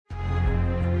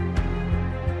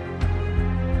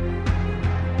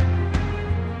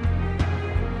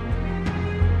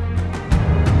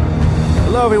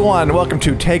Hello everyone, welcome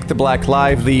to Take the Black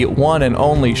Live, the one and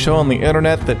only show on the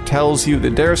internet that tells you,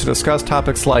 that dares to discuss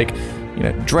topics like,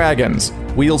 dragons,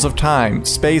 wheels of time,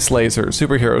 space lasers,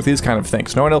 superheroes, these kind of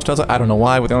things. No one else does it. I don't know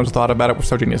why, but no one's thought about it. We're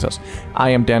so geniuses. I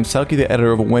am Dan Selke, the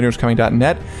editor of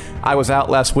winterscoming.net. I was out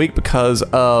last week because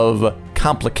of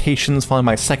complications following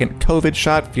my second COVID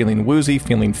shot, feeling woozy,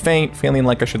 feeling faint, feeling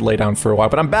like I should lay down for a while,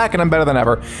 but I'm back and I'm better than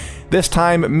ever. This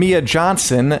time, Mia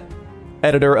Johnson,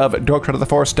 editor of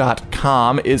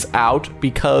darksideoftheforce.com, is out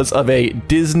because of a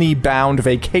Disney-bound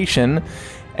vacation.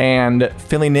 And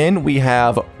filling in, we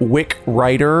have Wick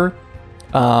writer,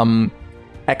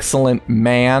 excellent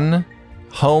man,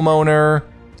 homeowner,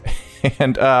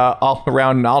 and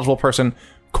all-around knowledgeable person,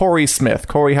 Corey Smith.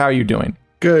 Corey, how are you doing?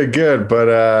 Good. But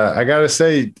I got to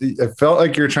say, it felt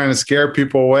like you're trying to scare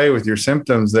people away with your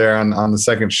symptoms there on the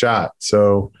second shot.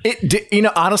 So,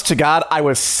 honest to God, I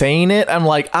was saying it. I'm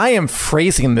like, I am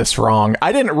phrasing this wrong.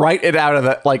 I didn't write it out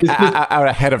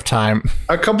ahead of time.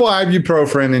 A couple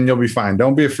ibuprofen and you'll be fine.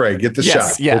 Don't be afraid. Get the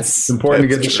shot. Yes. It's important to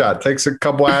get the shot. Takes a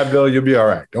couple Advil. You'll be all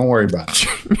right. Don't worry about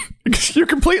it. You're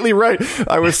completely right.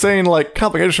 I was saying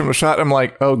complications from the shot. I'm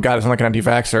like, oh God, it's not like an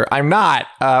anti-vaxxer. I'm not.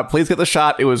 Please get the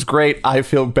shot. It was great. I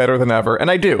feel better than ever. And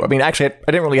I do. I mean, actually, I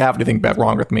didn't really have anything bad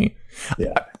wrong with me.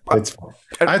 Yeah, it's fine.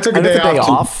 I took a day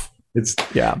off. It's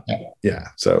yeah.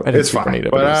 So it's fine.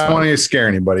 But I don't want to scare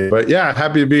anybody. But yeah,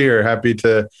 happy to be here. Happy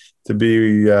to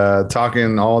be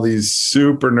talking all these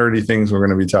super nerdy things we're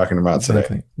going to be talking about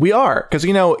today. We are, because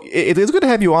it is good to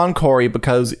have you on, Corey,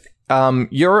 because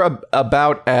you're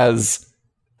about as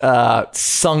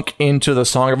sunk into the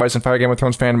Song of Ice and Fire Game of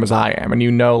Thrones fandom as I am,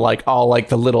 and all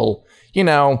the little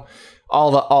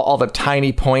all the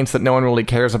tiny points that no one really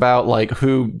cares about, like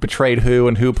who betrayed who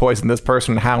and who poisoned this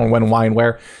person, and how and when, why and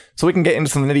where. So we can get into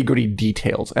some nitty gritty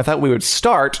details. I thought we would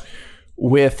start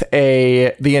with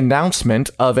the announcement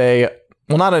of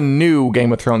not a new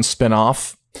Game of Thrones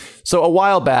spinoff. So a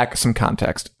while back, some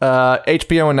context.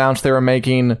 HBO announced they were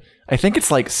making, I think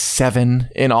it's 7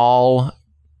 in all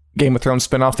Game of Thrones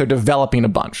spinoffs. They're developing a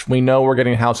bunch. We know we're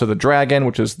getting House of the Dragon,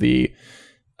 which is the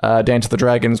Dance of the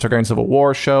Dragons, Targaryen Civil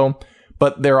War show.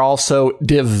 But they're also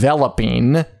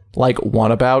developing,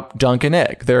 one about Dunk and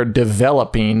Egg. They're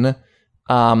developing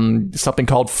something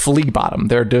called Flea Bottom.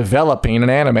 They're developing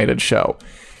an animated show.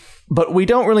 But we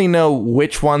don't really know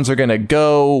which ones are going to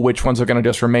go, which ones are going to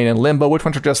just remain in limbo, which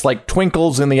ones are just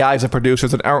twinkles in the eyes of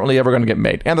producers that aren't really ever going to get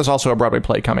made. And there's also a Broadway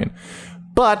play coming.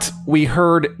 But we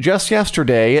heard just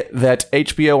yesterday that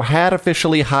HBO had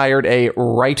officially hired a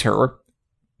writer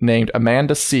named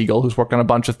Amanda Siegel, who's worked on a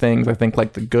bunch of things, I think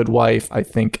The Good Wife, I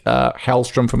think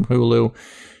Hellstrom from Hulu,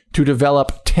 to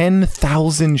develop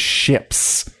 10,000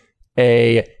 Ships,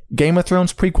 a Game of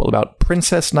Thrones prequel about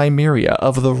Princess Nymeria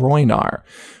of the Rhoynar,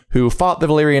 who fought the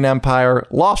Valyrian Empire,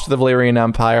 lost to the Valyrian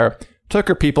Empire, took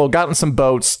her people, got in some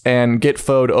boats, and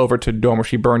Gitfoed over to Dorne, where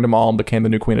she burned them all and became the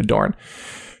new Queen of Dorne.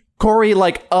 Corey,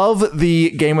 of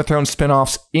the Game of Thrones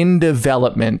spinoffs in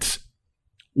development,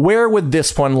 where would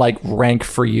this one rank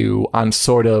for you on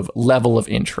sort of level of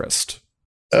interest?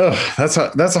 Oh, that's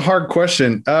a hard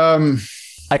question.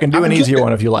 I can do an easier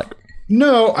one if you like.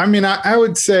 No, I mean, I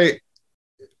would say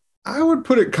I would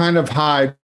put it kind of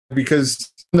high,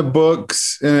 because in the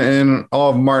books and all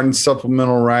of Martin's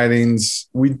supplemental writings,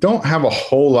 we don't have a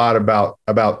whole lot about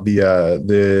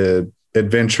the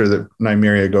adventure that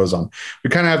Nymeria goes on. We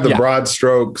kind of have the broad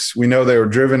strokes. We know they were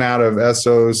driven out of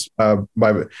Essos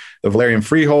by the Valyrian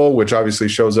Freehold, which obviously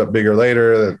shows up bigger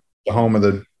later, the home of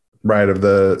the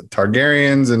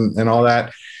Targaryens and all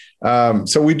that.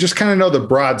 So we just kind of know the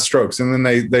broad strokes, and then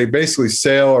they basically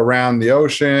sail around the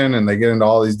ocean and they get into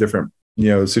all these different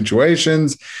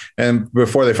situations, and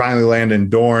before they finally land in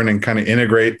Dorne and kind of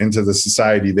integrate into the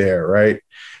society there, right?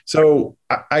 So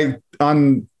I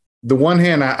on the one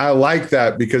hand, I like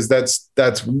that, because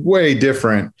that's way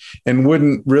different and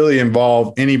wouldn't really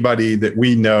involve anybody that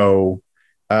we know.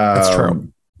 That's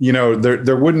true.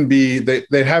 There wouldn't be,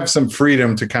 they'd have some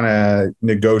freedom to kind of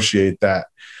negotiate that.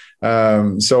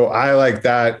 So I like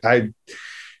that.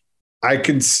 I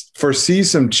could foresee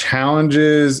some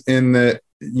challenges in the,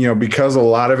 because a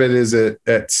lot of it is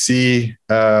at sea,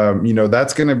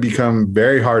 that's going to become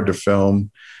very hard to film.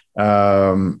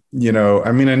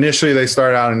 Initially they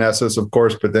start out in Essos, of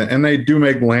course, but then, and they do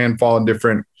make landfall in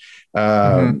different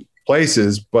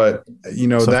places, but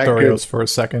that could, for a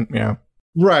second. Yeah.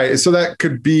 Right. So that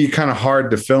could be kind of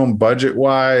hard to film budget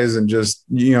wise, and just,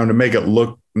 to make it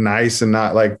look nice and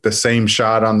not like the same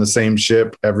shot on the same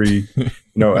ship every,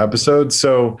 episode.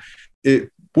 So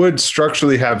it would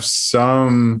structurally have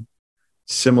some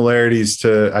similarities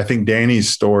to, I think, Dany's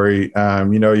story.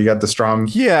 You got the strong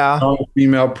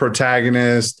female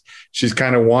protagonist. She's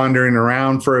kind of wandering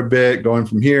around for a bit, going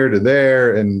from here to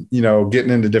there and,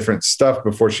 getting into different stuff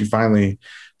before she finally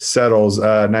settles.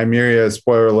 Nymeria,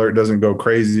 spoiler alert, doesn't go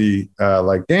crazy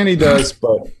like Dany does,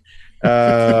 but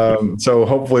so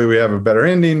hopefully we have a better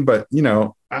ending. But,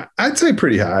 I'd say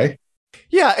pretty high.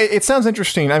 Yeah, it sounds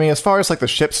interesting. I mean, as far as like the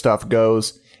ship stuff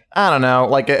goes, I don't know,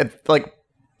 like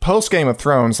post Game of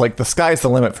Thrones, like the sky's the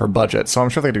limit for budget, so I'm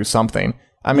sure they do something.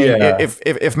 I mean,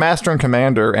 if Master and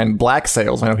Commander and Black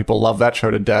Sails, I know people love that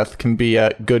show to death, can be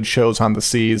good shows on the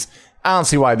seas, I don't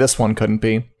see why this one couldn't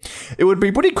be. It would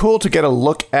be pretty cool to get a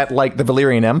look at like the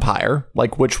Valyrian Empire,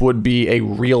 like which would be a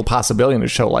real possibility in a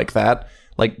show like that,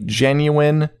 like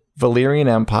genuine Valyrian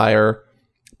Empire,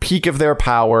 peak of their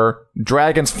power,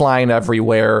 dragons flying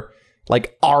everywhere,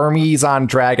 like armies on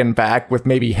dragon back with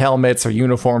maybe helmets or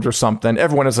uniforms or something.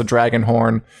 Everyone has a dragon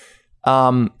horn.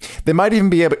 They might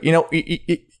even be able, you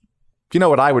know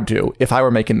what I would do if I were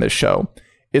making this show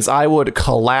is I would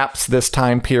collapse this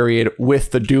time period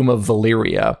with the Doom of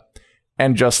Valyria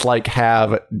and just like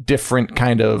have different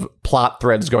kind of plot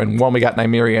threads going. One, we got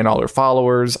Nymeria and all her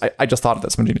followers. I just thought of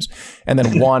this, genius. And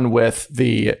then one with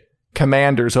the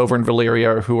commanders over in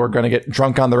Valyria who are going to get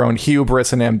drunk on their own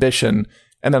hubris and ambition,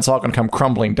 and then it's all going to come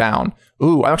crumbling down.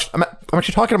 Ooh, I'm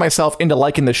actually talking to myself into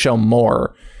liking this show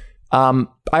more. I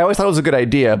always thought it was a good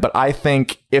idea, but I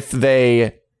think if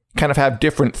they kind of have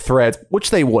different threads, which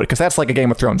they would, because that's like a Game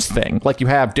of Thrones thing. Like you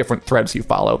have different threads you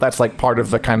follow. That's like part of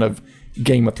the kind of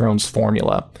Game of Thrones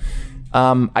formula.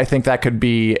 I think that could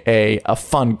be a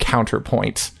fun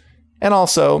counterpoint. And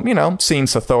also, seeing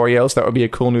Sithorios, that would be a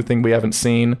cool new thing we haven't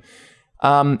seen.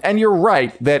 And you're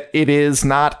right that it is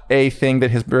not a thing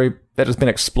that has been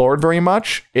explored very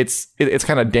much. It's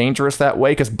kind of dangerous that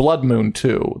way, because Blood Moon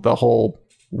 2, the whole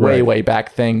way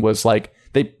back thing, was like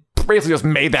they basically just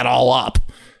made that all up.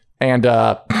 And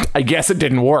I guess it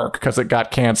didn't work because it got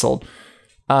canceled.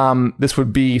 This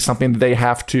would be something that they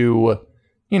have to,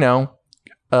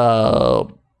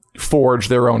 forge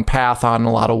their own path on in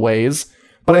a lot of ways.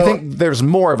 But I think there's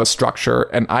more of a structure,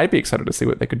 and I'd be excited to see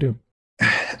what they could do.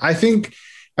 I think,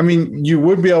 you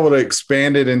would be able to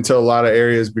expand it into a lot of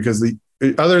areas because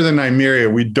other than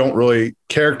Nymeria, we don't really,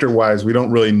 character-wise, we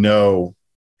don't really know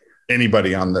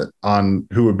anybody on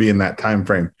who would be in that time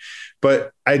frame.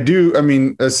 But I do,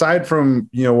 aside from,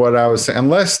 what I was saying,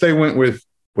 unless they went with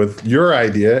your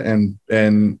idea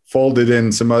and folded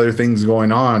in some other things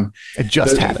going on. I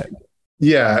just had it.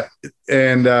 Yeah.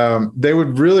 And they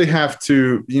would really have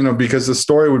to, because the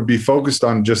story would be focused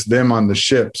on just them on the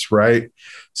ships, right?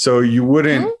 So you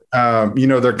wouldn't,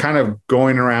 they're kind of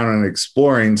going around and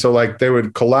exploring. So like they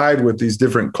would collide with these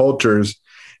different cultures,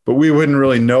 but we wouldn't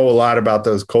really know a lot about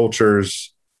those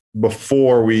cultures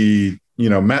before we,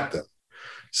 met them.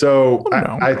 So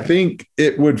I think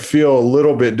it would feel a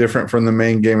little bit different from the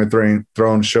main Game of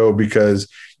Thrones show because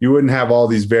you wouldn't have all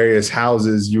these various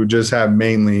houses. You would just have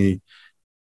mainly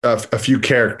a few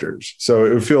characters. So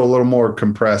it would feel a little more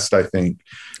compressed, I think.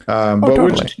 But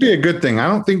which would be a good thing. I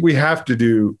don't think we have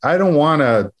to I don't want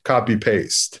to copy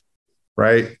paste,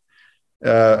 right?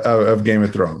 Of Game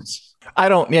of Thrones. I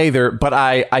don't either, but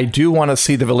I do want to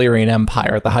see the Valyrian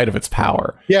Empire at the height of its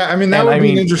power. Yeah, that would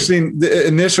be an interesting.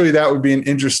 Initially, that would be an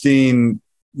interesting,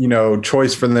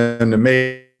 choice for them to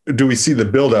make. Do we see the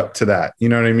build up to that? You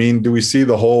know what I mean? Do we see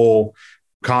the whole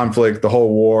conflict, the whole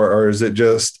war, or is it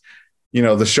just,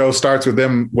 the show starts with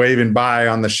them waving by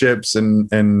on the ships and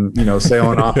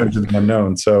sailing off into the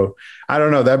unknown? So I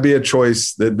don't know. That'd be a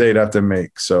choice that they'd have to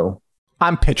make. So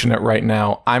I'm pitching it right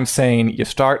now. I'm saying you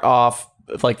start off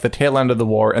like the tail end of the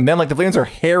war, and then like the Valyrians are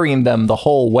harrying them the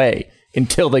whole way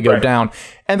until they go down.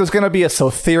 And there's going to be a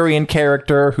Sotherian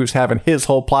character who's having his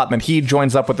whole plot, and then he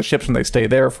joins up with the ships and they stay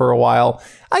there for a while.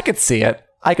 I could see it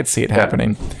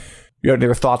happening. You have any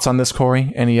other thoughts on this,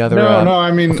 Corey? Any other? No.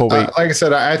 Like I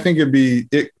said, I think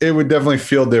it would definitely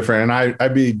feel different, and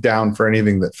I'd be down for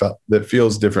anything that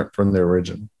feels different from the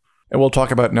original. And we'll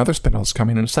talk about another spin-offs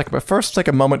coming in a second. But first, take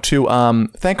a moment to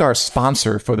thank our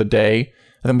sponsor for the day.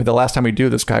 I think the last time we do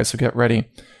this, guys, so get ready.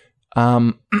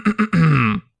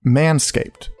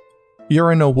 Manscaped.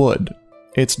 You're in a wood.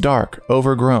 It's dark,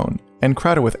 overgrown, and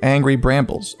crowded with angry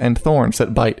brambles and thorns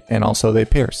that bite, and also they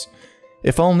pierce.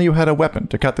 If only you had a weapon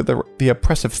to cut through the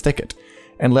oppressive thicket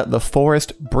and let the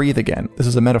forest breathe again. This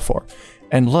is a metaphor.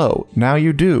 And lo, now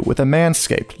you do with a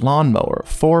Manscaped Lawnmower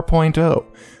 4.0,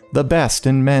 the best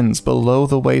in men's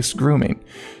below-the-waist grooming.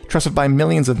 Trusted by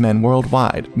millions of men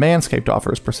worldwide, Manscaped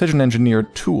offers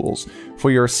precision-engineered tools for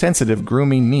your sensitive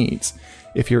grooming needs.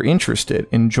 If you're interested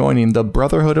in joining the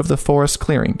Brotherhood of the Forest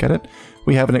Clearing, get it?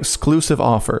 We have an exclusive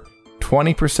offer,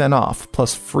 20% off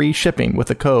plus free shipping with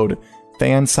the code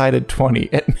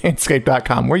FANSIDED20 at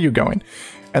manscaped.com. Where are you going?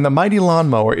 And the mighty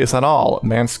lawnmower is on all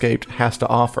Manscaped has to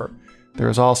offer. There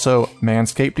is also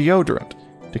Manscaped deodorant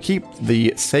to keep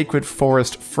the sacred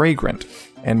forest fragrant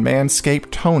and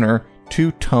Manscaped toner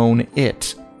to tone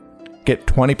it. Get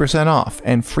 20% off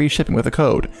and free shipping with the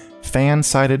code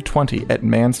FANSIDED20 at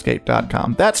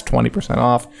manscaped.com. That's 20%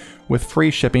 off with free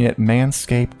shipping at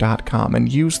manscaped.com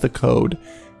and use the code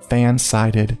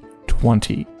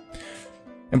FANSIDED20.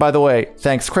 And by the way,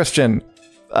 thanks, Christian.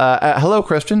 Hello,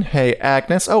 Christian. Hey,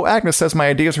 Agnes. Oh, Agnes says my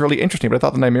idea is really interesting, but I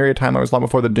thought the Nymeria timeline was long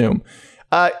before the Doom.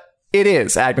 It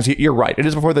is, Agnes. You're right. It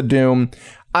is before the Doom.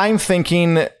 I'm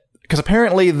thinking, because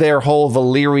apparently their whole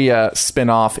Valyria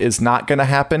spinoff is not going to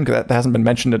happen, because that hasn't been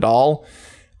mentioned at all.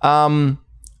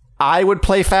 I would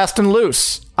play fast and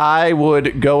loose. I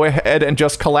would go ahead and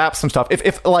just collapse some stuff.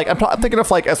 If like I'm thinking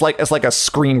of like as a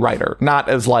screenwriter, not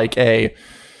as like a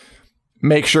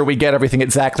make sure we get everything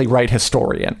exactly right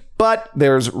historian. But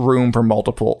there's room for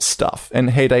multiple stuff. And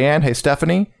hey, Diane. Hey,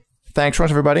 Stephanie. Thanks very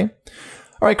much, everybody.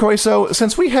 All right, Corey. So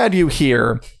since we had you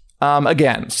here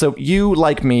again, so you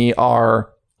like me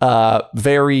are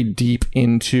very deep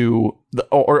into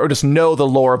or just know the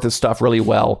lore of this stuff really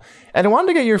well. And I wanted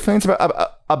to get your feelings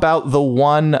about the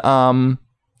one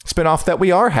spinoff that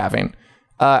we are having,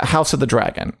 House of the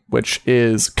Dragon, which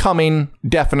is coming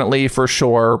definitely for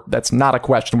sure. That's not a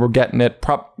question. We're getting it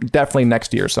definitely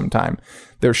next year sometime.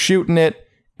 They're shooting it.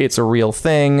 It's a real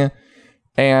thing.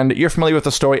 And you're familiar with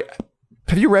the story.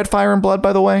 Have you read Fire and Blood,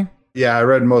 by the way? Yeah, I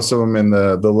read most of them in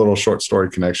the little short story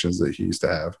connections that he used to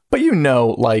have. But you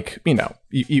know what's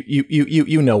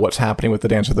happening with the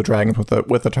Dance of the Dragons with the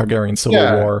Targaryen Civil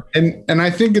War. And I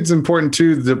think it's important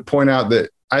too to point out that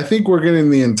I think we're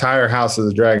getting the entire House of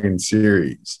the Dragon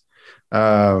series.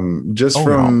 From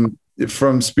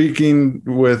speaking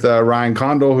with Ryan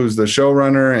Condal, who's the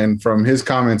showrunner, and from his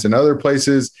comments in other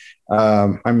places.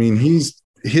 I mean, he's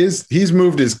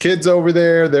moved his kids over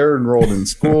there. They're enrolled in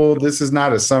school. This is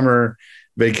not a summer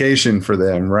vacation for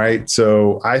them, right?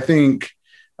 So I think,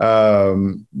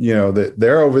 that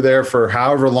they're over there for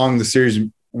however long the series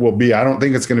will be. I don't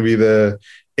think it's going to be the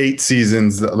 8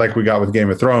 seasons like we got with Game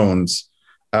of Thrones.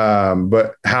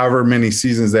 But however many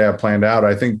seasons they have planned out,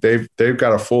 I think they've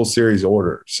got a full series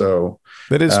order. So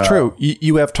that is true.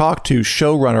 You have talked to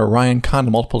showrunner Ryan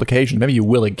Condal multiple occasions. Maybe you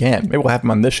will again. Maybe we'll have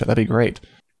him on this show. That'd be great.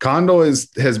 Condal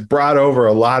has brought over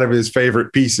a lot of his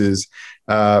favorite pieces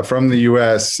from the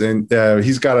U.S. and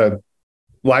he's got a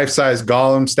life-size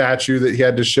Gollum statue that he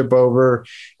had to ship over.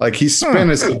 Like he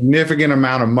spent a significant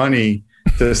amount of money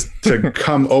to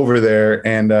come over there,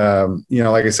 and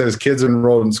like I said, his kids are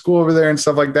enrolled in school over there and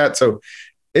stuff like that. So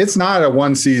it's not a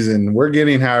one season. We're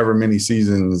getting however many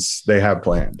seasons they have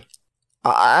planned.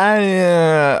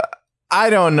 I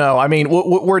don't know. I mean,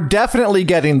 we're definitely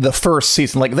getting the first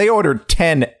season. Like they ordered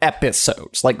 10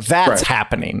 episodes. Like that's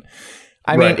happening.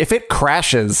 I mean, if it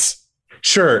crashes,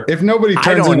 sure. If nobody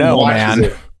turns in and watches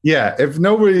it, yeah. If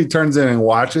nobody turns in and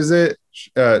watches it,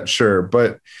 sure.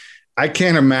 But I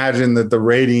can't imagine that the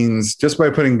ratings, just by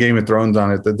putting Game of Thrones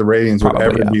on it, that the ratings would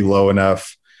ever be low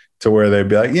enough to where they'd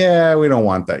be like, yeah, we don't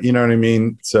want that. You know what I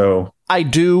mean? So I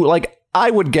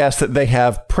would guess that they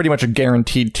have pretty much a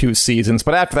guaranteed 2 seasons,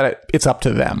 but after that, it's up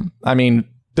to them. I mean,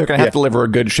 they're going to have to deliver a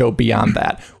good show beyond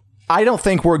that. I don't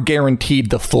think we're guaranteed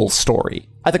the full story.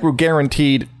 I think we're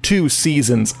guaranteed 2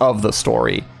 seasons of the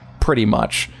story, pretty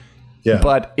much. Yeah.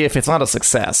 But if it's not a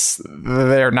success,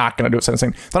 they're not going to do it.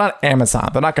 Thing. They're not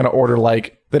Amazon. They're not going to order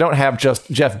they don't have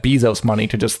just Jeff Bezos money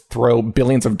to just throw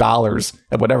billions of dollars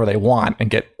at whatever they want and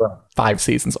get 5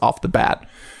 seasons off the bat.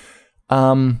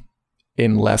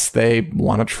 Unless they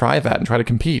want to try that and try to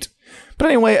compete. But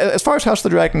anyway, as far as House of the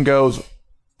Dragon goes,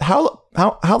 how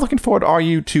looking forward are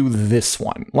you to this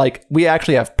one? Like, we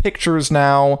actually have pictures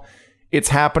now. It's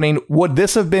happening. Would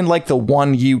this have been like the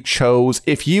one you chose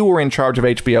if you were in charge of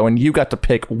HBO and you got to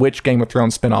pick which Game of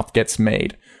Thrones spinoff gets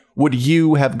made? Would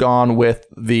you have gone with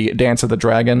the Dance of the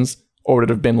Dragons, or would it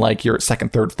have been like your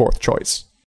second, third, fourth choice?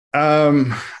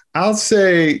 I'll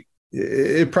say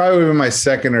it probably would have been my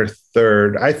second or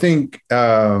third. I think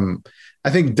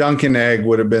Dunk and Egg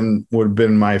would have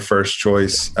been my first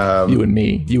choice. You and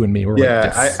me were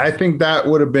I think that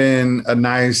would have been a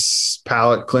nice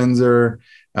palate cleanser.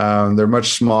 They're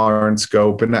much smaller in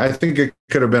scope, and I think it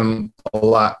could have been a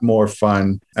lot more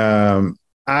fun.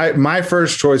 My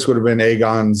first choice would have been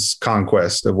Aegon's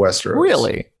conquest of Westeros.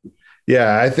 Really?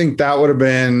 Yeah, I think that would have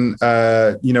been,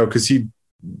 because he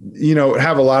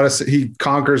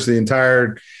conquers the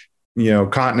entire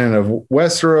continent of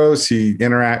Westeros.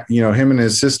 Him and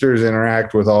his sisters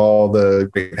interact with all the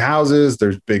great houses.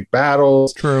 There's big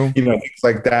battles, True. things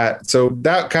like that. So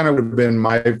that kind of would have been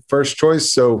my first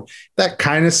choice. So that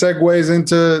kind of segues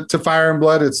into Fire and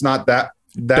Blood. It's not that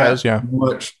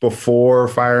much before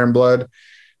Fire and Blood.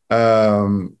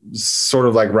 Sort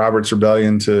of like Robert's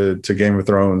Rebellion to Game of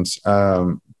Thrones.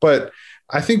 But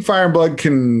I think Fire and Blood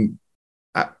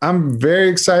I'm very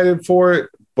excited for it,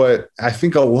 but I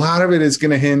think a lot of it is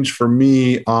going to hinge for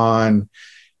me on,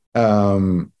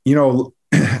 I'm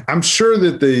sure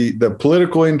that the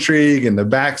political intrigue and the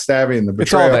backstabbing and the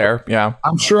betrayal, it's all there. Yeah.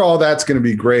 I'm sure all that's going to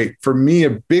be great. For me, a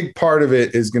big part of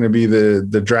it is going to be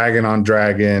the dragon on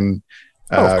dragon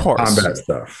combat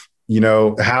stuff.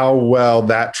 How well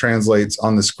that translates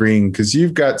on the screen, because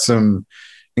you've got some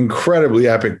incredibly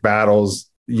epic battles,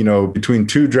 between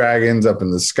two dragons up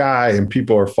in the sky, and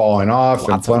people are falling off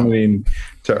and plummeting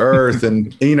to earth,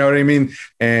 and you know what I mean?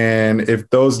 And if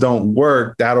those don't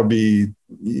work, that'll be,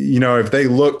 if they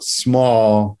look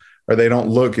small or they don't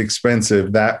look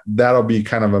expensive, that'll be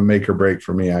kind of a make or break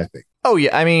for me, I think. Oh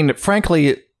yeah. I mean,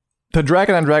 frankly, the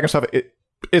dragon on dragon stuff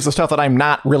is the stuff that I'm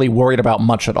not really worried about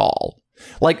much at all.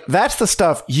 Like, that's the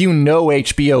stuff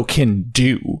HBO can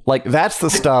do. Like, that's the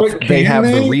stuff they have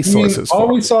the resources for.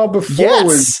 All we saw before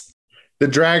was the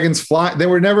dragons fly. They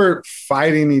were never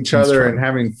fighting each other and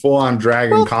having full-on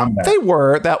dragon combat. They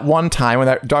were that one time when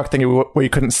that dark thing where you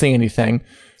couldn't see anything.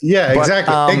 Yeah,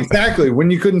 exactly. Exactly. When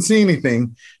you couldn't see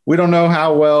anything, we don't know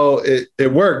how well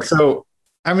it worked. So,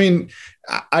 I mean,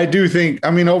 I do think,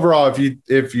 overall,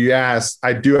 if you ask,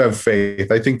 I do have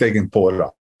faith. I think they can pull it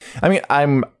off. I mean,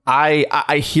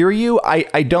 I hear you. I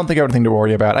don't think I have anything to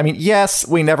worry about. I mean, yes,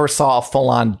 we never saw a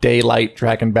full-on daylight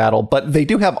dragon battle, but they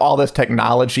do have all this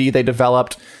technology they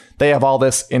developed. They have all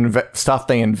this stuff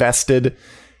they invested.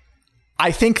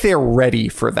 I think they're ready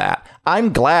for that.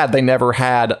 I'm glad they never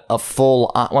had a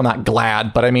well, not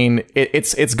glad, but I mean,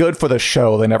 it's good for the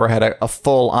show. They never had a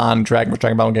full-on dragon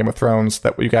battle in Game of Thrones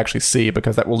that you can actually see,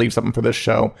 because that will leave something for this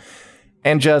show.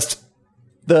 And just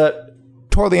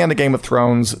toward the end of Game of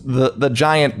Thrones, the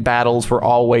giant battles were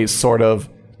always sort of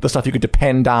the stuff you could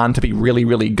depend on to be really,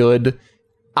 really good.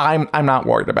 I'm not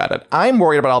worried about it. I'm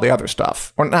worried about all the other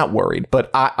stuff. Or not worried, but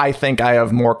I think I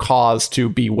have more cause to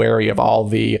be wary of all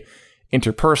the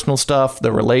interpersonal stuff,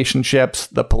 the relationships,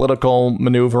 the political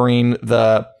maneuvering,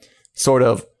 the sort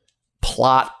of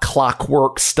plot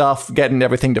clockwork stuff, getting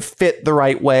everything to fit the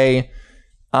right way.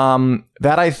 That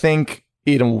I think,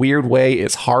 in a weird way,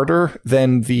 is harder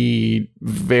than the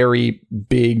very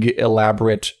big,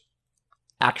 elaborate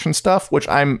action stuff, which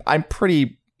I'm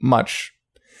pretty much,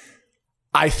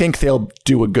 I think they'll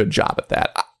do a good job at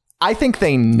that. I think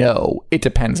they know it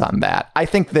depends on that. I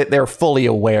think that they're fully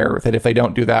aware that if they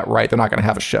don't do that right, they're not going to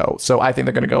have a show. So I think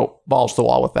they're going to go balls to the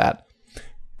wall with that.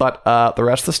 But the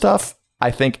rest of the stuff, I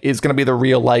think, is going to be the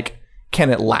real, like, can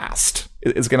it last?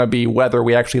 It's going to be whether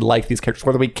we actually like these characters,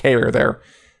 whether we care they're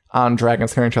on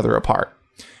dragons tearing each other apart.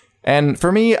 And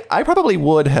for me, I probably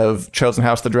would have chosen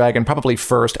House of the Dragon probably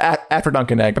first, after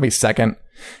Dunk and Egg, maybe second.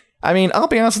 I mean, I'll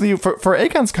be honest with you, for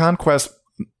Aegon's Conquest,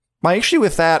 my issue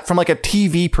with that from like a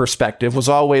TV perspective was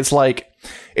always like,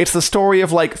 it's the story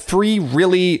of like three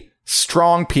really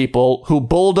strong people who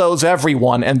bulldoze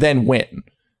everyone and then win.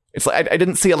 It's like, I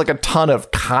didn't see like a ton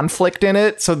of conflict in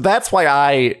it. So that's why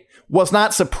I was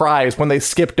not surprised when they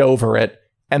skipped over it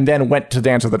and then went to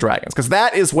Dance of the Dragons. Because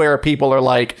that is where people are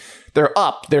like, they're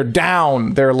up, they're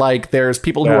down, they're like, there's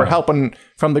people who are helping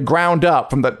from the ground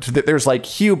up, there's like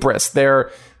hubris,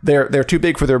 they're too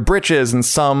big for their britches, and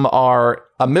some are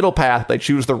a middle path, they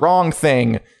choose the wrong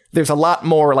thing. There's a lot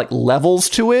more like levels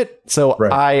to it. So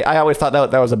I always thought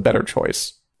that was a better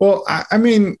choice. Well, I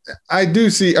mean, I do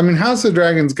see, House of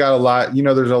Dragons got a lot,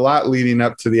 there's a lot leading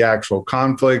up to the actual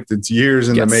conflict. It's years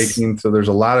in the making. So there's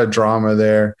a lot of drama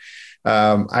there.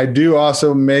 I do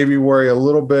also maybe worry a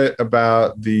little bit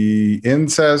about the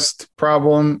incest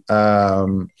problem.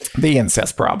 The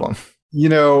incest problem.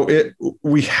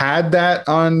 We had that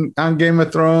on Game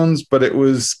of Thrones, but it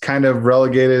was kind of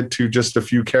relegated to just a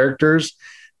few characters.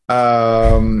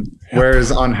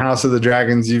 Whereas on House of the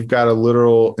Dragons, you've got a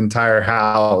literal entire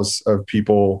house of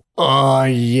people.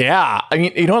 Yeah. I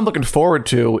mean, what I'm looking forward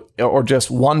to, or just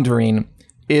wondering,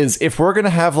 is if we're going to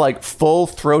have like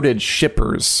full-throated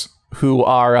shippers who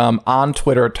are on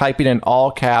Twitter typing in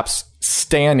all caps,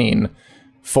 standing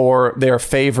for their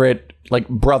favorite like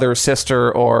brother, sister,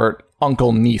 or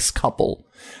uncle, niece couple.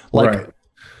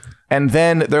 And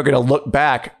then they're going to look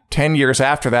back 10 years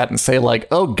after that and say like,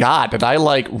 oh God, did I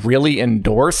like really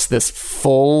endorse this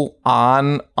full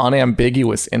on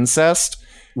unambiguous incest?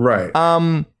 Right.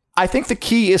 I think the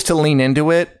key is to lean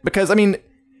into it because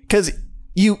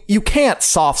you can't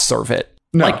soft serve it.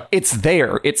 No. Like, it's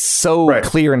there. It's so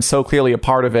clear and so clearly a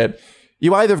part of it.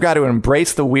 You either have got to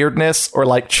embrace the weirdness or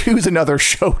like choose another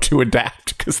show to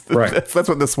adapt because that's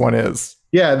what this one is.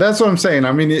 Yeah, that's what I'm saying.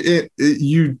 I mean,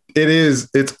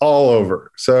 it's all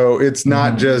over. So it's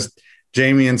not just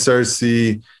Jaime and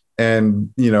Cersei and,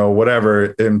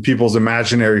 whatever, and people's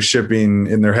imaginary shipping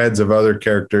in their heads of other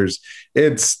characters.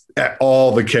 It's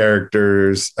all the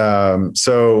characters.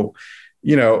 So,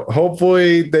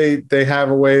 hopefully they have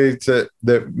a way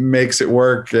that makes it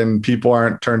work and people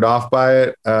aren't turned off by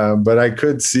it. But I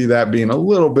could see that being a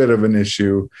little bit of an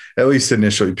issue, at least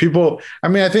initially.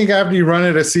 I think after you run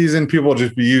it a season, people will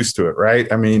just be used to it,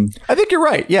 right? I mean, I think you're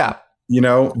right. Yeah.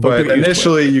 But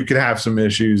initially you could have some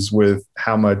issues with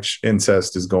how much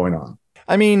incest is going on.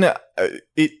 I mean,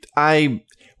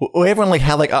 we haven't like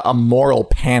had like a moral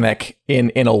panic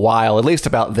in a while, at least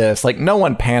about this. Like, no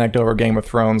one panicked over Game of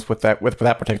Thrones with that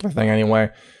particular thing anyway.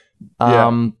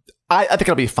 I think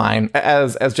it'll be fine.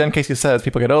 As Jen Casey says,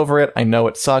 people get over it. I know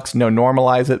it sucks. No,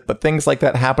 normalize it. But things like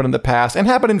that happen in the past and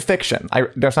happen in fiction.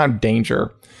 There's not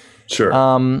danger. Sure.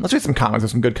 Let's read some comments.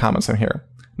 There's some good comments in here.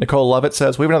 Nicole Lovett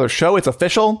says, we have another show. It's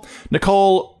official.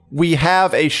 Nicole, we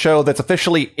have a show that's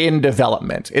officially in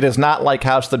development. It is not like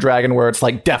House of the Dragon where it's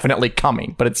like definitely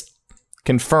coming, but it's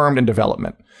confirmed in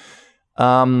development.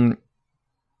 Agnes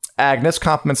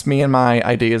compliments me and my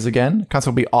ideas again.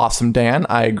 Concept will be awesome, Dan.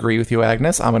 I agree with you,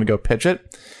 Agnes. I'm going to go pitch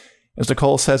it. As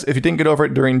Nicole says, if you didn't get over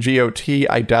it during GOT,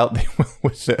 I doubt they will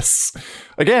with this.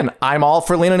 Again, I'm all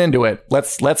for leaning into it.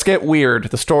 Let's get weird.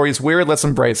 The story's weird. Let's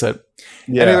embrace it.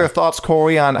 Yeah. Any other thoughts,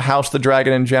 Corey, on House of the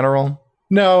Dragon in general?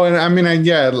 No, and I mean,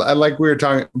 I like we were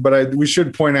talking, but we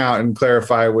should point out and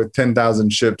clarify with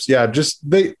 10,000 ships. Yeah, just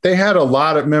they had a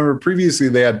lot of. Remember, previously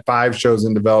they had 5 shows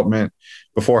in development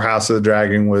before House of the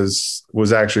Dragon was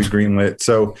actually greenlit.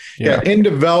 So yeah, in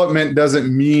development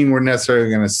doesn't mean we're necessarily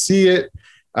going to see it,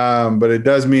 but it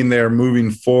does mean they're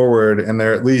moving forward and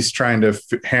they're at least trying to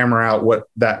hammer out what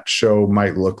that show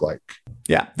might look like.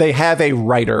 Yeah, they have a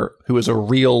writer who is a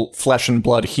real flesh and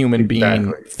blood human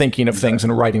being thinking of things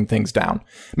and writing things down.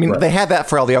 I mean, they had that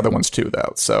for all the other ones too,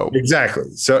 though. So exactly.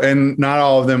 So, and not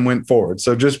all of them went forward.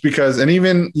 So just because, and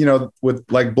even, with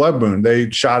like Blood Moon, they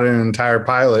shot an entire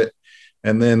pilot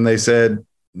and then they said,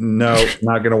 no,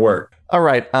 not going to work. All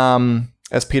right.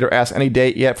 As Peter asked, any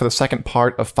date yet for the second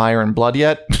part of Fire and Blood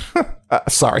yet?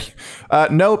 Sorry.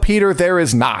 No, Peter, there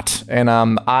is not. And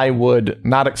I would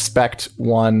not expect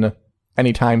one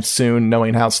anytime soon,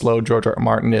 knowing how slow George R. R.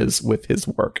 Martin is with his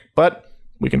work. But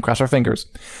we can cross our fingers.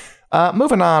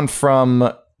 Moving on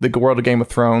from the world of Game of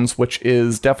Thrones, which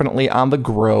is definitely on the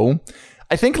grow.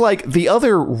 I think like the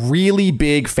other really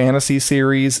big fantasy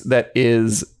series that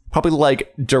is probably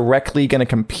like directly going to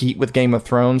compete with Game of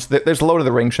Thrones. There's Lord of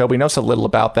the Rings show. We know so little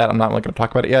about that. I'm not really going to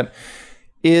talk about it yet.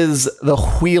 Is The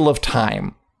Wheel of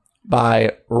Time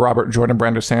by Robert Jordan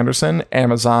Brandon Sanderson.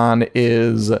 Amazon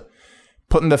is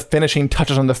putting the finishing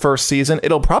touches on the first season.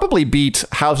 It'll probably beat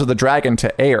House of the Dragon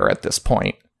to air at this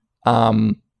point.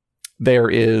 There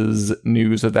is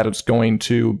news that it's going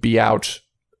to be out,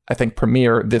 I think,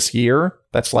 premiere this year.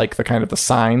 That's like the kind of the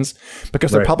signs,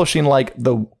 because they're publishing like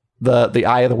the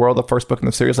Eye of the World, the first book in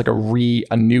the series, like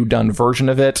a new done version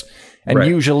of it. And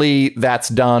usually that's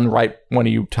done right when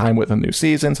you time with a new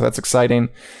season. So that's exciting.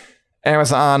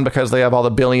 Amazon, because they have all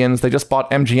the billions, they just bought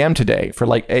MGM today for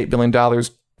like $8 billion.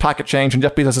 Pocket change and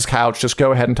Jeff Bezos' couch. Just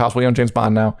go ahead and toss. We own James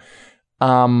Bond now.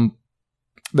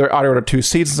 They're already ordered 2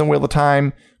 seasons in Wheel of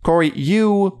Time. Corey,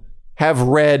 you have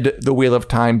read the Wheel of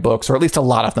Time books, or at least a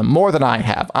lot of them, more than I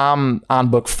have. I'm on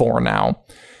book 4 now.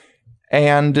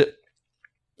 And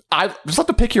I just love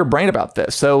to pick your brain about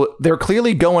this. So they're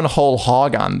clearly going whole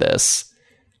hog on this.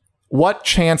 What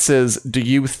chances do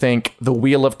you think the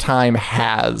Wheel of Time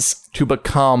has to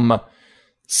become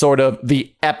sort of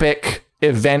the epic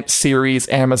event series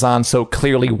Amazon so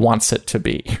clearly wants it to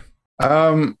be?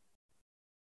 I'd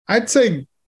say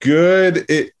good.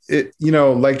 It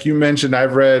like you mentioned,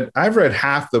 I've read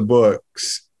half the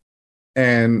books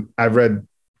and I've read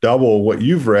double what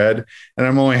you've read, and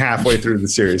I'm only halfway through the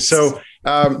series. So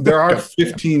there are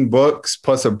 15 books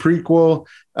plus a prequel.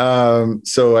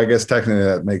 So I guess technically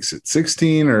that makes it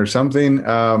 16 or something.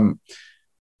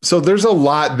 So there's a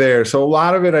lot there. So a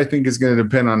lot of it, I think, is going to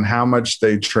depend on how much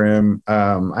they trim.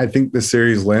 I think the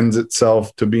series lends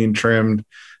itself to being trimmed,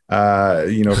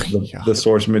 the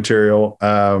source material.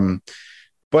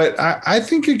 But I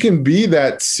think it can be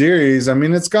that series. I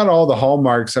mean, it's got all the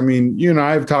hallmarks. I mean, you and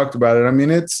I have talked about it. I mean,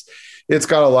 it's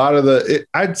got a lot of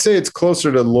I'd say it's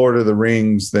closer to Lord of the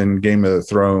Rings than Game of the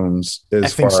Thrones. I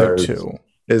think so too.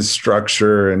 his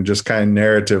structure and just kind of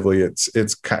narratively,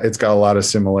 it's got a lot of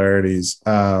similarities.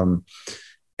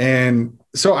 And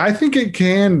so I think it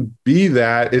can be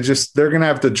that. It just, they're going to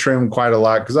have to trim quite a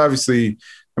lot, because obviously,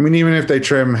 I mean, even if they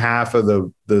trim half of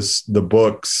the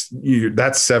books,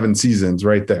 that's 7 seasons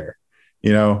right there,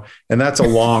 and that's a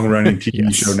long running TV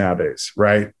yes. show nowadays,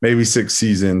 right? Maybe 6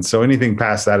 seasons. So anything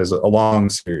past that is a long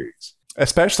series.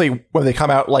 Especially when they come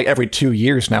out like every 2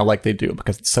 years now, like they do,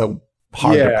 because it's so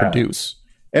hard to produce.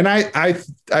 And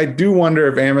I do wonder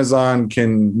if Amazon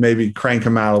can maybe crank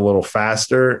them out a little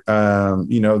faster.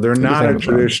 They're not a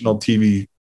traditional TV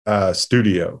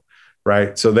studio,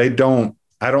 right? So I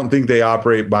don't think they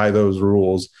operate by those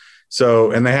rules.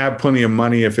 So, and they have plenty of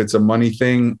money if it's a money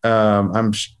thing.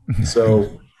 I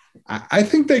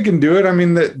think they can do it. I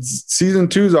mean, that season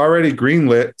 2 is already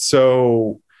greenlit,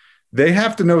 so they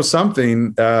have to know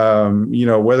something,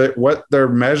 whether what they're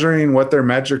measuring, what their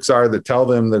metrics are that tell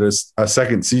them that a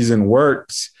second season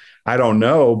works. I don't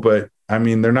know, but I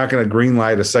mean, they're not going to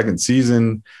greenlight a second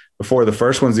season before the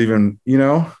first one's even,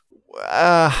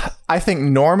 I think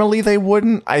normally they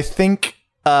wouldn't. I think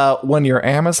when you're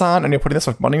Amazon and you're putting this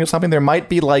much money into something, there might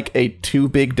be like a too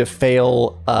big to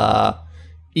fail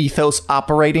ethos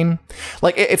operating.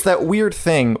 Like it's that weird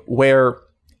thing where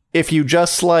if you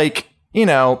just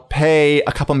pay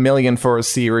a couple million for a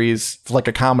series, for like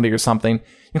a comedy or something,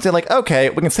 you can say like, okay,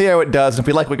 we can see how it does. And if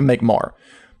we like, we can make more.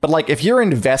 But like, if you're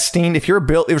investing, if you're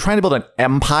trying to build an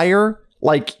empire,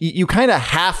 like you kind of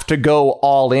have to go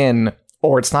all in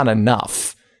or it's not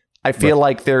enough. I feel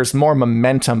like there's more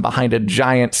momentum behind a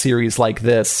giant series like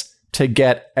this to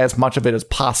get as much of it as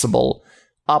possible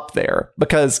up there.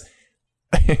 Because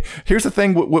here's the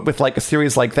thing with like a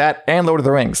series like that and Lord of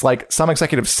the Rings, like some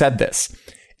executives said this.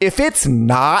 If it's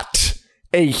not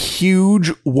a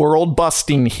huge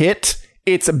world-busting hit,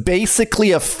 it's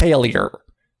basically a failure.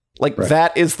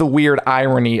 That is the weird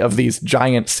irony of these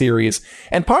giant series.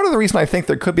 And part of the reason I think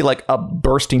there could be like a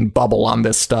bursting bubble on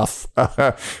this stuff,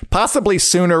 possibly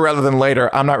sooner rather than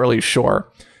later, I'm not really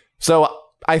sure. So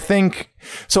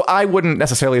I wouldn't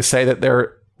necessarily say that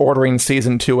they're ordering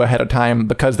season 2 ahead of time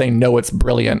because they know it's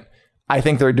brilliant. I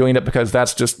think they're doing it because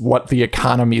that's just what the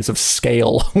economies of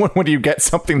scale when you get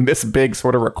something this big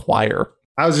sort of require.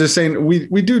 I was just saying,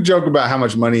 we do joke about how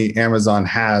much money Amazon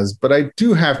has, but I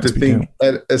do have to think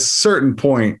at a certain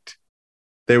point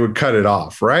they would cut it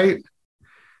off, right?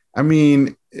 I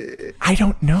mean, I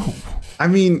don't know. I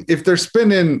mean, if they're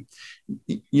spending,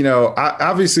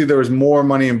 obviously there was more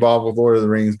money involved with Lord of the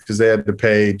Rings because they had to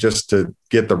pay just to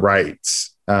get the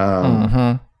rights.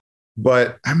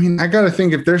 But I mean, I got to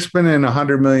think if they're spending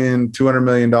 $100 million, $200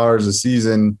 million a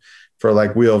season for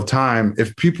like Wheel of Time,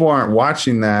 if people aren't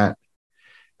watching that,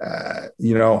 I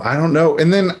don't know.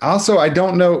 And then also, I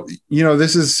don't know,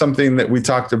 this is something that we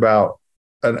talked about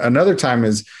another time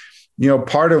is,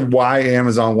 part of why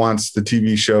Amazon wants the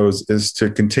TV shows is to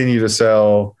continue to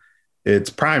sell its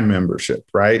Prime membership,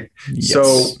 right? Yes.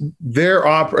 So they're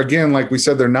again, like we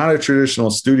said, they're not a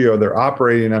traditional studio. They're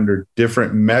operating under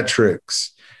different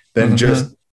metrics than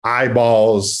just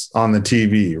eyeballs on the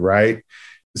TV, right?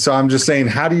 So I'm just saying,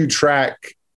 how do you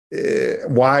track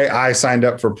why I signed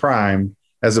up for Prime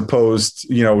as opposed,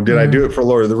 did I do it for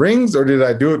Lord of the Rings or did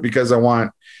I do it because I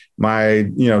want my,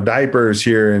 diapers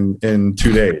here in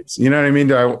 2 days? You know what I mean?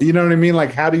 You know what I mean?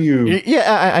 Like, how do you?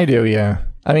 Yeah, I do. Yeah.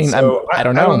 I mean, so I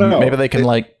don't know. Maybe they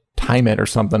can time it or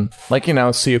something.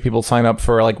 See if people sign up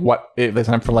for what if they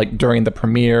sign up for during the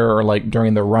premiere or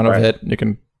during the run of it. You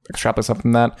can extrapolate something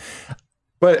from that.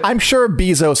 But I'm sure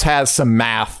Bezos has some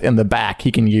math in the back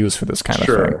he can use for this kind of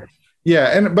thing.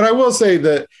 Yeah, but I will say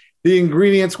that the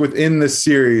ingredients within the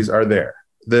series are there.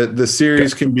 The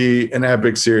series can be an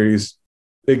epic series.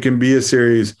 It can be a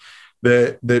series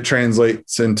that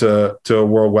translates into a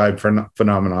worldwide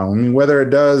phenomenon. I mean, whether it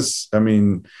does,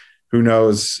 who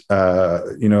knows?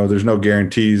 There's no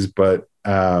guarantees, but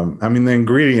the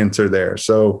ingredients are there.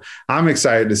 So I'm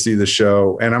excited to see the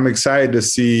show, and I'm excited to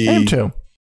see. I am too.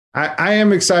 I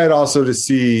am excited also to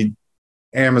see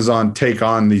Amazon take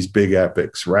on these big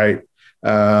epics, right?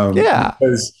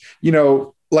 Because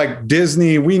like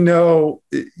Disney, we know,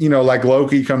 like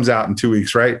Loki comes out in 2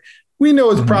 weeks, right? We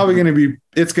know it's probably going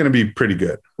to be pretty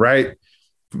good, right?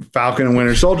 Falcon and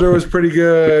Winter Soldier was pretty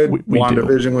good.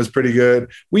 WandaVision was pretty good.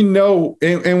 We know,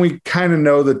 and we kind of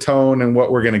know the tone and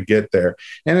what we're going to get there.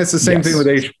 And it's the same thing with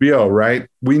HBO, right?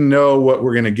 We know what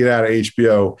we're going to get out of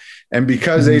HBO. And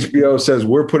because HBO says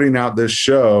we're putting out this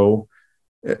show,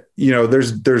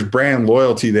 there's brand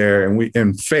loyalty there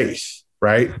and faith,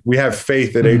 right? We have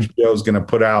faith that HBO is going to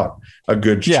put out a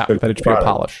good that HBO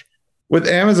polish. With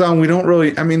Amazon, we don't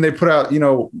really, they put out,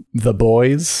 The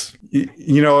Boys.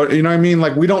 what I mean?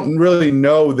 Like, we don't really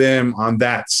know them on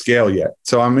that scale yet.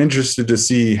 So I'm interested to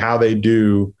see how they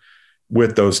do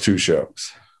with those two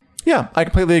shows. Yeah, I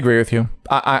completely agree with you.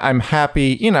 I'm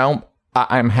happy,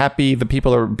 I'm happy the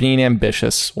people are being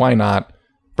ambitious. Why not?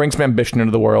 Bring some ambition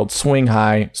into the world. Swing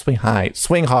high,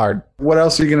 swing hard. What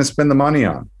else are you going to spend the money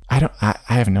on? I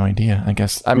have no idea, I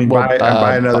guess.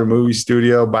 Buy another movie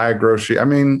studio, buy a grocery.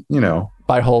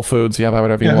 Buy Whole Foods. Yeah, buy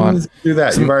whatever you want. Do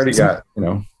that. You've already got.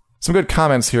 Some good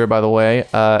comments here, by the way.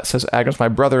 Says Agnes, my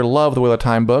brother loved the Wheel of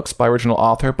Time books by original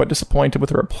author, but disappointed with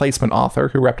the replacement author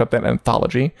who wrapped up that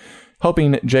anthology.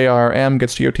 Hoping JRM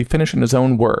gets GOT finished in his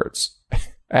own words.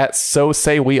 So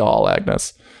say we all,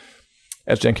 Agnes.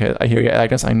 As Jen K, I hear you,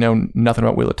 Agnes. I know nothing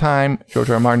about Wheel of Time. George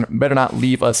R. R. Martin better not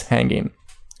leave us hanging.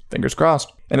 Fingers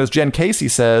crossed. And as Jen Casey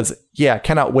says, yeah,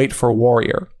 cannot wait for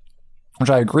Warrior. Which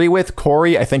I agree with.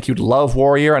 Corey, I think you'd love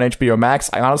Warrior on HBO Max.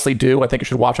 I honestly do. I think you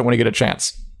should watch it when you get a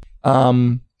chance.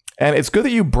 And it's good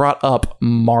that you brought up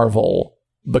Marvel,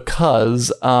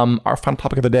 because our final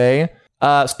topic of the day,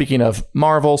 speaking of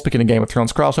Marvel, speaking of Game of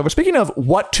Thrones crossover, speaking of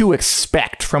what to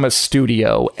expect from a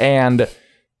studio, and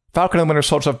Falcon and the Winter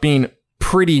Soldier stuff being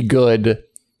pretty good,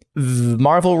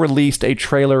 Marvel released a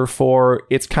trailer for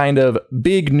its kind of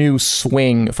big new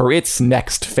swing for its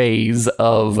next phase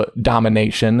of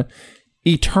domination,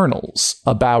 Eternals,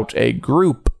 about a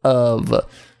group of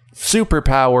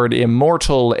superpowered,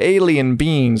 immortal alien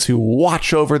beings who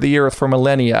watch over the Earth for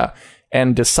millennia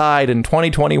and decide in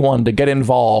 2021 to get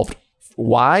involved.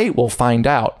 Why? We'll find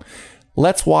out.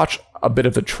 Let's watch a bit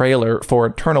of the trailer for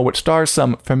Eternal, which stars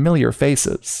some familiar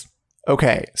faces.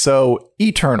 Okay, so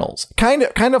Eternals. Kind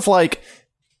of like,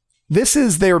 this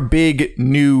is their big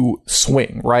new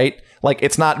swing, right? Like,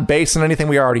 it's not based on anything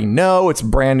we already know. It's a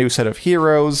brand new set of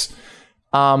heroes.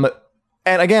 And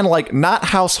again, like, not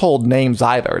household names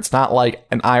either. It's not like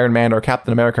an Iron Man or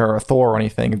Captain America or a Thor or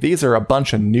anything. These are a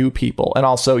bunch of new people. And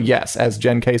also, yes, as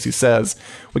Jen Casey says,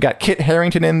 we got Kit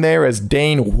Harington in there as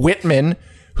Dane Whitman,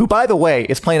 who, by the way,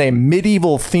 is playing a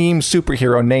medieval-themed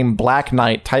superhero named Black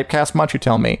Knight. Typecast much, you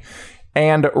tell me.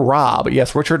 And Rob.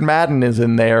 Yes, Richard Madden is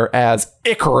in there as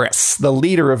Icarus, the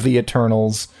leader of the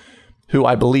Eternals, who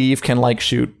I believe can, like,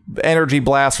 shoot energy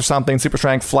blast or something, super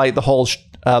strength, flight, the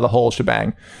whole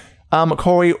shebang.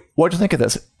 Corey, what do you think of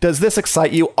this? Does this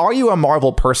excite you? Are you a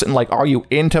Marvel person? Like, are you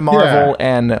into Marvel? Yeah.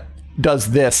 And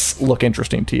does this look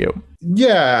interesting to you?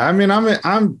 Yeah, I mean,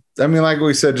 like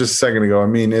we said just a second ago, I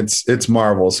mean, it's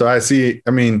Marvel. So I'll see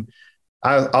anything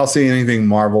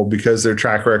Marvel because their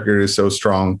track record is so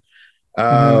strong.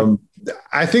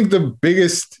 I think the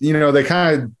biggest, they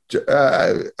kind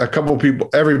of, a couple of people,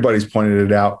 everybody's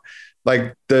pointed it out.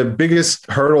 Like, the biggest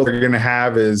hurdle they're going to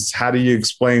have is, how do you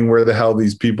explain where the hell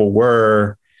these people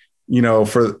were,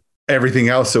 for everything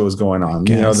else that was going on?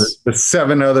 Yes. The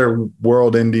 7 other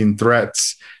world-ending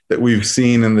threats that we've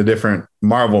seen in the different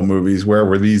Marvel movies. Where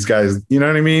were these guys? You know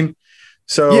what I mean?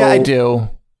 So yeah, I do.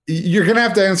 You're going to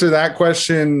have to answer that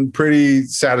question pretty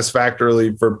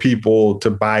satisfactorily for people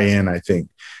to buy in, I think.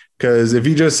 Because if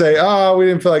you just say, oh, we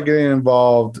didn't feel like getting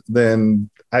involved, then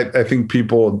I think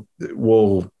people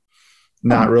will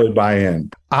not really buy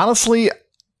in. Honestly,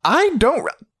 I'm not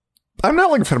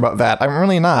really upset about that. I'm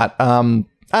really not. I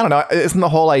don't know. Isn't the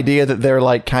whole idea that they're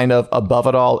like kind of above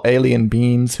it all alien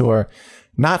beings who are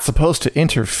not supposed to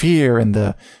interfere in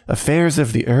the affairs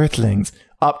of the Earthlings,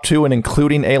 up to and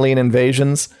including alien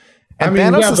invasions? And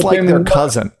Thanos is like their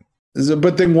cousin.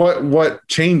 But then what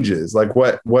changes? Like,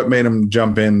 what made them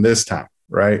jump in this time,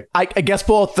 right? I guess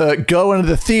we'll have to go into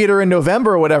the theater in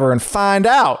November or whatever and find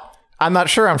out. I'm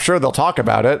not sure. I'm sure they'll talk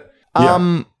about it.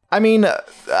 Yeah. I mean,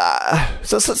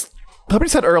 so somebody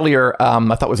said earlier,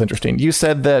 I thought was interesting. You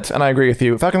said that, and I agree with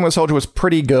you, Falcon and Winter Soldier was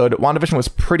pretty good. WandaVision was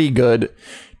pretty good.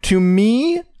 To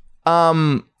me,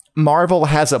 Marvel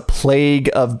has a plague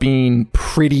of being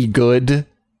pretty good,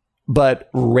 but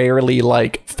rarely,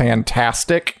 like,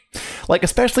 fantastic. Like,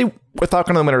 especially with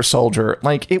Falcon and the Winter Soldier.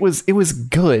 Like, it was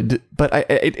good, but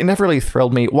it never really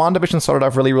thrilled me. WandaVision started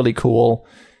off really, really cool.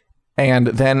 And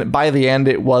then by the end,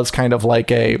 it was kind of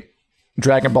like a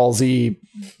Dragon Ball Z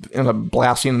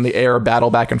blasting in the air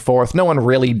battle back and forth. No one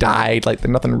really died. Like,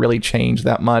 nothing really changed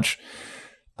that much.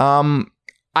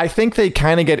 I think they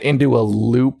kind of get into a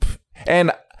loop.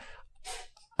 And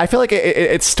I feel like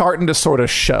it's starting to sort of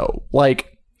show.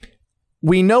 Like,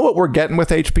 we know what we're getting with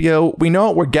HBO. We know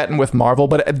what we're getting with Marvel.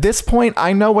 But at this point,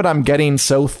 I know what I'm getting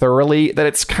so thoroughly that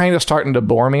it's kind of starting to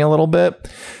bore me a little bit.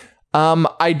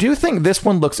 I do think this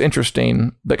one looks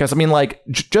interesting because, I mean, like,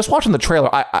 just watching the trailer,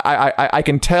 I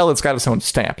can tell it's got its own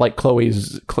stamp. Like, Chloe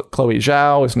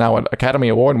Zhao is now an Academy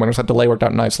Award winner. So that delay worked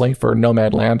out nicely for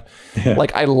Nomadland. Yeah.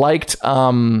 Like, I liked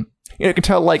You can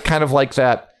tell like kind of like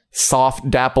that soft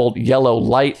dappled yellow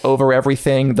light over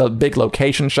everything. The big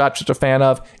location shots you're a fan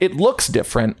of. It looks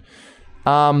different.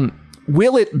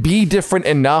 Will it be different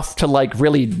enough to like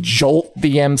really jolt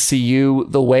the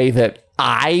MCU the way that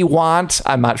I want?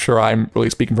 I'm not sure I'm really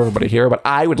speaking for everybody here, but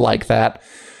I would like that.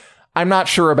 I'm not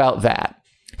sure about that.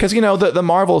 Because, the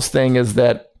Marvels thing is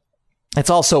that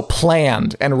it's also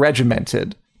planned and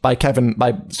regimented by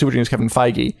Super Junior's Kevin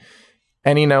Feige.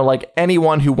 And, like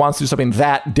anyone who wants to do something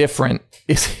that different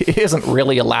isn't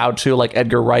really allowed to. Like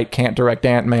Edgar Wright can't direct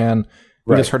Ant-Man.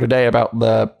 We just heard today about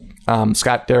the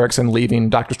Scott Derrickson leaving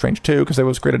Doctor Strange 2 because there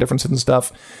was greater differences and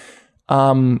stuff.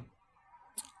 I'm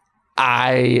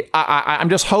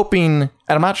just hoping, and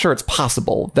I'm not sure it's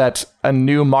possible, that a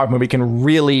new Marvel movie can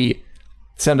really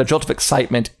send a jolt of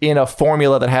excitement in a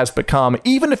formula that has become,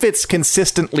 even if it's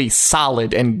consistently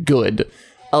solid and good,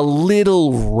 a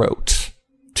little rote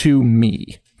to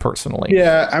me personally.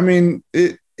 Yeah, I mean,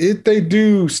 they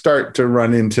do start to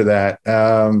run into that.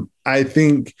 I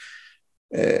think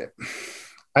you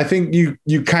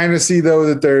kind of see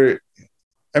though that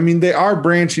they are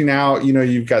branching out.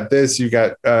 You've got this, you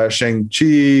got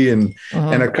Shang-Chi and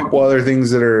a couple other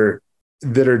things that are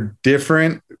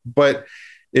different. But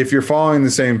if you're following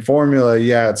the same formula,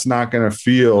 it's not going to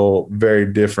feel very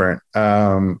different.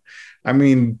 With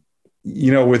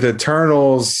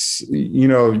Eternals,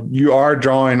 you are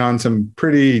drawing on some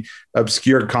pretty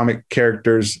obscure comic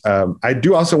characters. I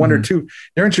do also wonder too,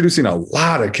 they're introducing a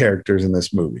lot of characters in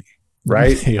this movie,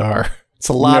 right? They are. It's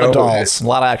a lot of dolls, a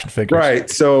lot of action figures. Right.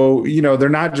 So, they're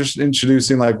not just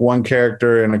introducing like one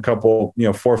character and a couple,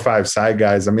 4 or 5 side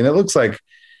guys. I mean, it looks like,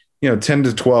 10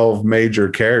 to 12 major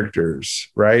characters.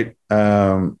 Right.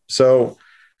 So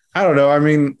I don't know. I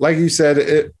mean, like you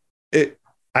said,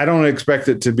 I don't expect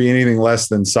it to be anything less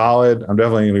than solid. I'm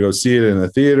definitely going to go see it in the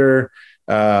theater.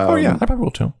 I probably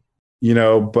will too.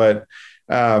 But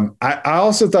I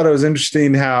also thought it was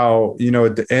interesting how,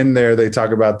 at the end there, they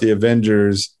talk about the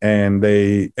Avengers and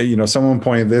they, someone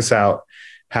pointed this out,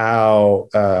 how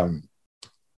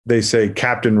they say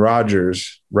Captain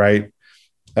Rogers, right?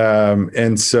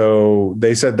 And so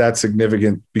they said that's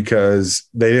significant because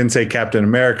they didn't say Captain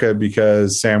America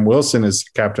because Sam Wilson is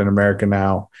Captain America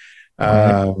now.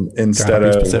 Instead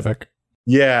of specific.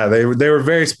 Yeah, they were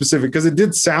very specific because it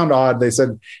did sound odd. They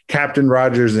said Captain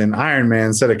Rogers and Iron Man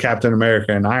instead of Captain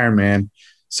America and Iron Man.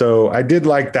 So I did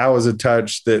like that was a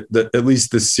touch that at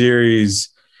least the series,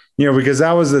 because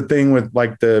that was the thing with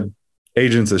like the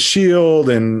Agents of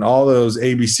S.H.I.E.L.D. and all those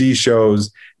ABC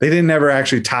shows. They didn't ever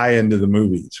actually tie into the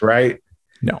movies, right?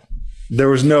 No. There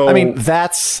was no... I mean,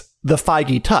 that's the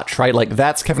Feige touch, right? Like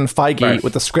that's Kevin Feige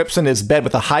with the scripts in his bed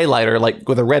with a highlighter, like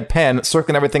with a red pen,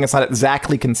 circling everything. It's not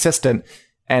exactly consistent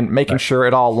and making sure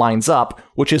it all lines up,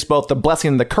 which is both the blessing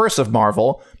and the curse of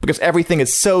Marvel, because everything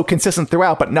is so consistent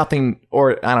throughout, but nothing,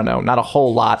 or I don't know, not a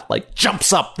whole lot, like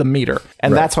jumps up the meter.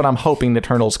 And that's what I'm hoping the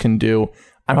Eternals can do.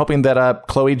 I'm hoping that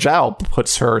Chloe Zhao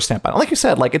puts her stamp on it. Like you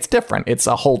said, like it's different. It's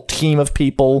a whole team of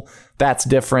people that's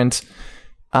different.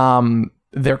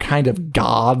 They're kind of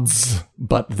gods,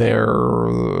 but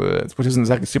which isn't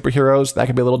exactly superheroes. That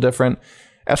could be a little different.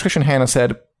 As Christian Hanna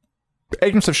said,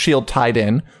 Agents of S.H.I.E.L.D. tied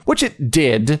in, which it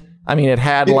did. I mean, it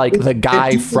had the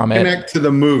guy from it. Connect to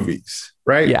the movies,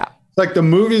 right? Yeah. Like the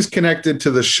movies connected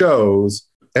to the shows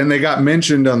and they got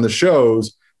mentioned on the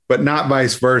shows, but not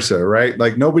vice versa, right?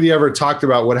 Like nobody ever talked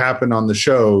about what happened on the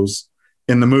shows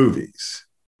in the movies.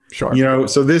 Sure.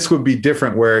 So this would be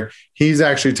different where he's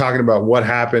actually talking about what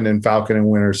happened in Falcon and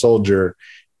Winter Soldier.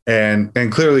 And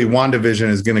clearly WandaVision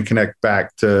is going to connect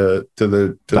back to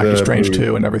Doctor Strange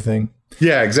 2 and everything.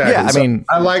 Yeah, exactly. Yeah, I mean,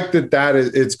 I like that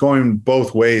it's going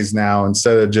both ways now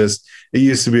instead of just, it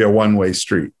used to be a one-way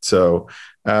street. So,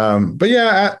 but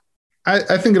yeah,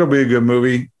 I think it'll be a good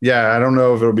movie. Yeah. I don't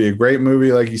know if it'll be a great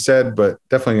movie, like you said, but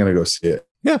definitely going to go see it.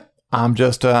 Yeah. I'm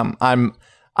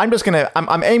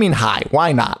aiming high.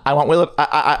 Why not? I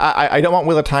don't want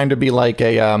Wheel of Time to be like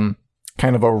a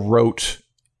kind of a rote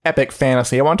epic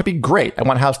fantasy. I want it to be great. I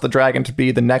want House of the Dragon to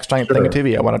be the next giant thing of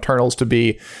TV. I want Eternals to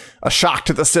be a shock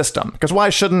to the system. Because why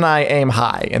shouldn't I aim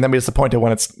high and then be disappointed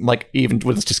when it's like even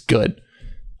when it's just good?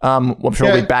 I'm sure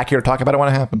we'll be back here to talk about it when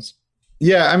it happens.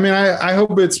 Yeah, I mean, I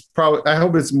hope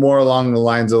it's more along the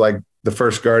lines of like the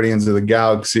first Guardians of the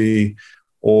Galaxy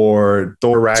or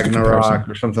Thor Ragnarok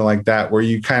or something like that, where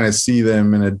you kind of see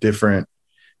them in a different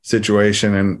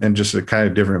situation and just a kind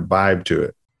of different vibe to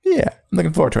it. Yeah, I'm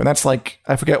looking forward to it. And that's like,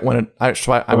 I forget when I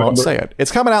won't say it.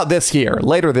 It's coming out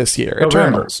later this year. November.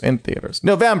 Eternals in theaters.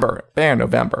 November.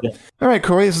 Yeah. All right,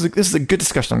 Corey, this is a good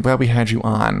discussion. I'm glad we had you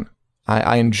on.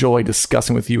 I enjoy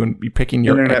discussing with you and picking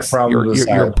your brain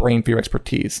for your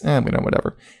expertise.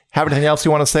 Whatever. Have anything else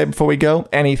you want to say before we go?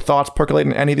 Any thoughts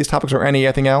percolating any of these topics or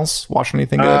anything else? Watch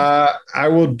anything good? I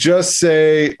will just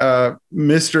say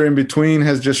Mr. In Between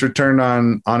has just returned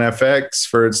on FX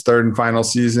for its third and final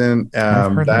season.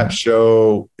 That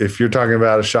show, if you're talking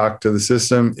about a shock to the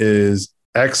system, is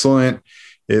excellent.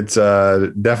 It's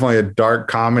definitely a dark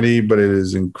comedy, but it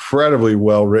is incredibly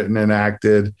well written and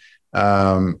acted,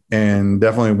 and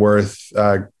definitely worth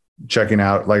checking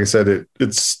out. Like I said,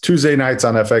 it's Tuesday nights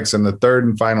on FX, and the third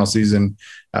and final season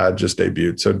just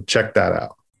debuted. So check that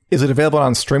out. Is it available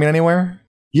on streaming anywhere?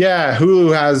 Yeah,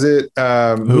 Hulu has it.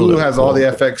 Hulu has all the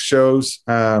FX shows,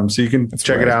 so you can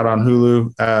check it out on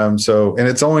Hulu. And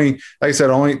it's only, like I said,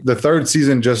 only the third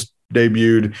season just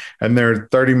debuted, and they're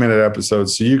 30-minute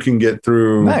episodes, so you can get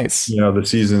through the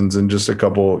seasons in just a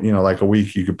couple, like a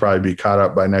week. You could probably be caught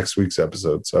up by next week's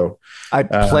episode. So I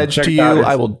pledge to you,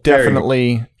 I will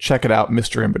definitely check it out.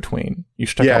 Mr. In Between, you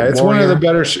should check it out. It's Warrior. One of the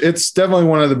better it's definitely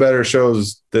one of the better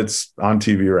shows that's on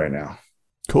TV right now.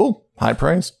 Cool. High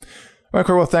praise. All right,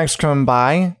 Corey, well, thanks for coming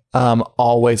by.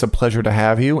 Always a pleasure to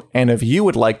have you. And if you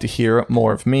would like to hear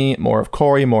more of me, more of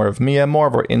Corey, more of Mia, more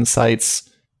of our insights,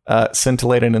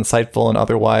 scintillating, insightful, and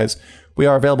otherwise, we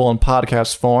are available in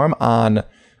podcast form on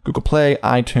Google Play,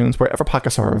 iTunes, wherever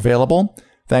podcasts are available.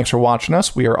 Thanks for watching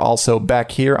us. We are also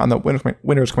back here on the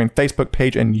Winners Queen Facebook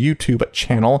page and YouTube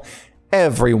channel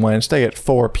every Wednesday at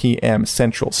 4 p.m.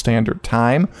 Central Standard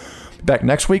Time. Back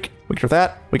next week, week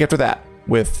after that,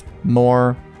 with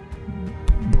more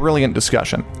brilliant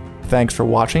discussion. Thanks for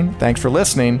watching, thanks for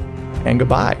listening, and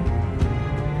goodbye.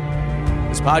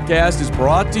 This podcast is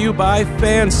brought to you by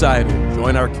Fansided.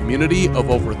 Join our community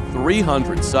of over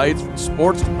 300 sites from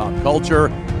sports to pop culture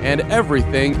and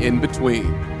everything in between.